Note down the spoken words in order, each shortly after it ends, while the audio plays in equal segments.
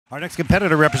Our next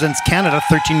competitor represents Canada,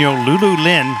 13-year-old Lulu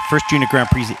Lin, first Junior Grand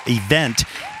Prix event,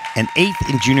 and 8th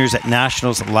in juniors at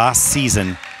Nationals last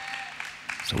season.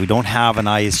 So we don't have an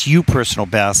ISU personal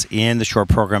best in the short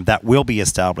program. That will be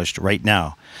established right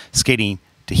now. Skating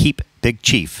to Heap Big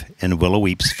Chief in Willow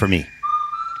Weeps for me.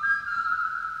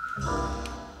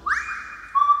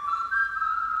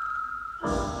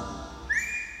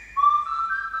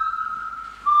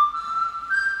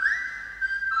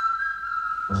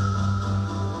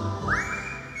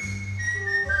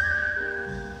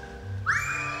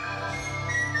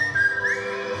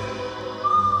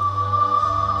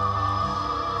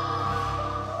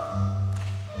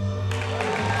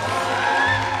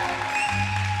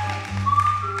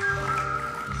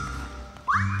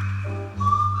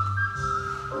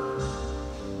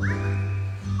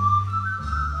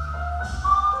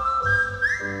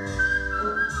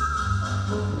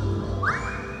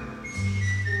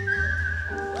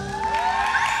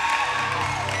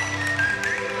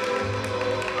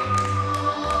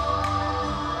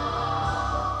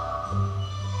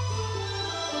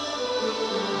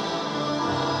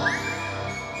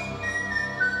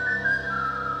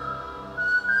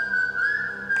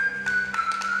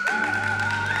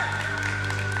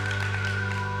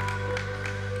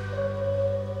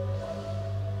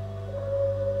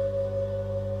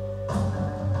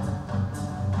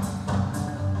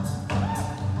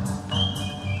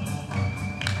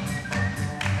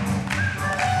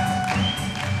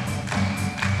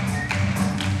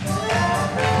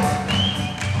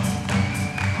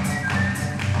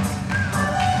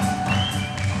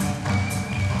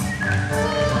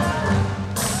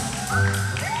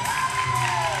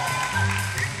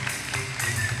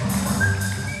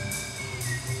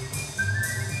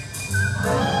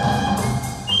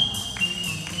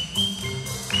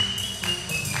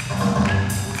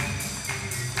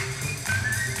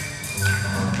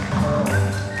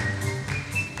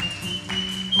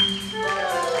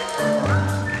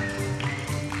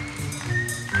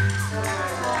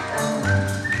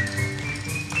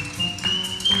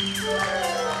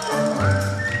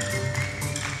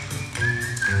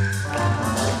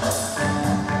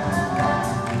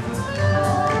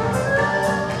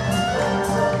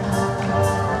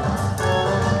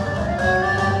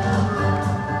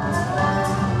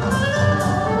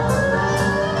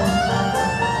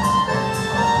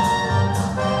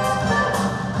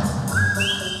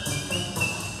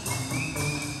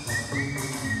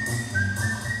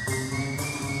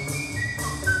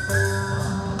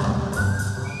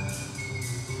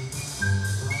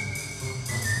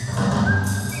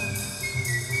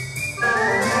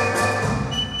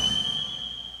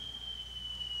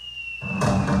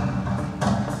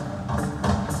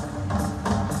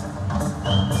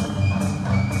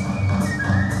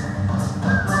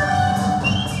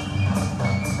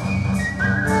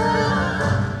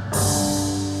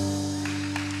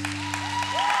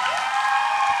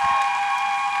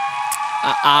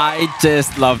 I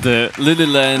just loved it. Lulu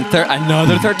Lin,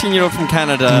 another 13-year-old from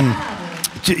Canada.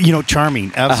 You know,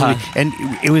 charming, absolutely. And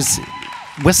it was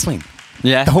whistling.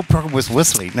 Yeah. The whole program was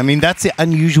whistling. I mean, that's the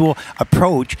unusual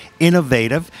approach,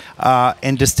 innovative,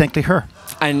 and distinctly her.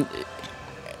 And,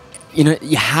 you know,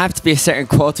 you have to be a certain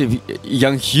quality of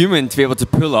young human to be able to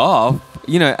pull off,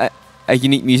 you know, a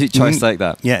unique music choice like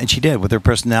that. Yeah, and she did with her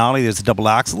personality. There's a double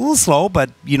axe, a little slow,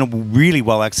 but you know, really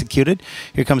well executed.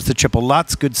 Here comes the triple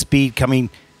Lutz, good speed coming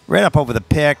right up over the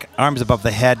pick, arms above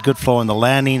the head, good flow in the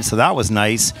landing, so that was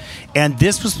nice. And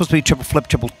this was supposed to be triple flip,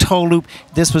 triple toe loop.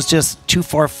 This was just too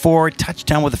far forward,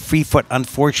 touchdown with a free foot,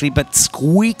 unfortunately, but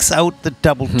squeaks out the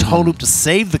double toe loop to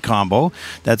save the combo.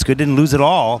 That's good, didn't lose it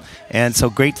all, and so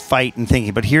great fight and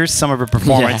thinking. But here's some of her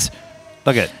performance. Yeah.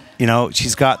 Look at it. You know,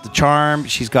 she's got the charm,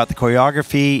 she's got the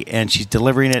choreography, and she's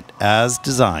delivering it as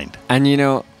designed. And, you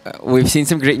know, we've seen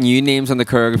some great new names on the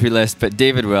choreography list, but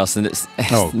David Wilson, it's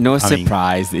no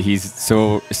surprise that he's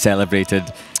so celebrated.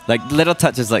 Like, little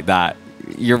touches like that,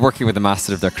 you're working with a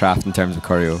master of their craft in terms of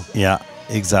choreo. Yeah,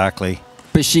 exactly.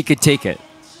 But she could take it.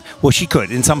 Well, she could,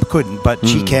 and some couldn't, but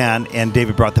she can, and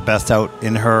David brought the best out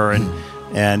in her,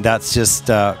 and that's just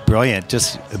brilliant.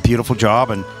 Just a beautiful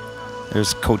job, and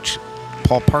there's Coach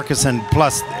Paul Parkinson,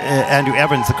 plus Andrew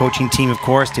Evans, the coaching team, of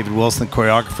course. David Wilson, the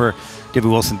choreographer. David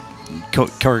Wilson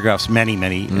choreographs many.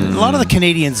 A lot of the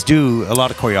Canadians do a lot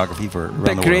of choreography for around the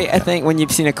world. But great, I think, when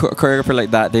you've seen a choreographer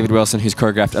like that, David Wilson, who's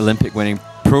choreographed Olympic-winning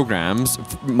programs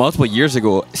multiple years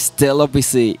ago, still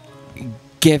obviously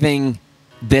giving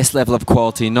this level of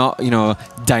quality, not, you know,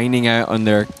 dining out on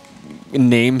their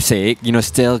namesake, you know,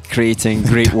 still creating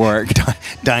great work.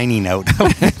 Dining out.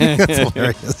 That's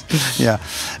hilarious. Yeah.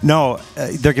 No,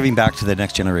 they're giving back to the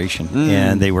next generation,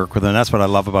 and they work with them. That's what I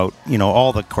love about, you know,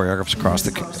 all the choreographers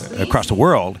across the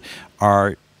world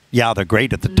are, yeah, they're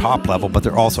great at the top level, but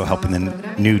they're also helping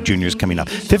the new juniors coming up.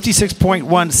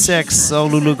 56.16. So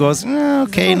Lulu goes,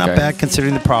 okay, not bad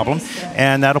considering the problem.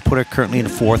 And that'll put her currently in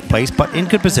 4th place, but in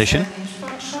good position.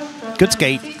 Good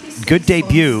skate, good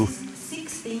debut,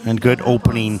 and good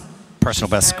opening personal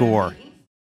best score.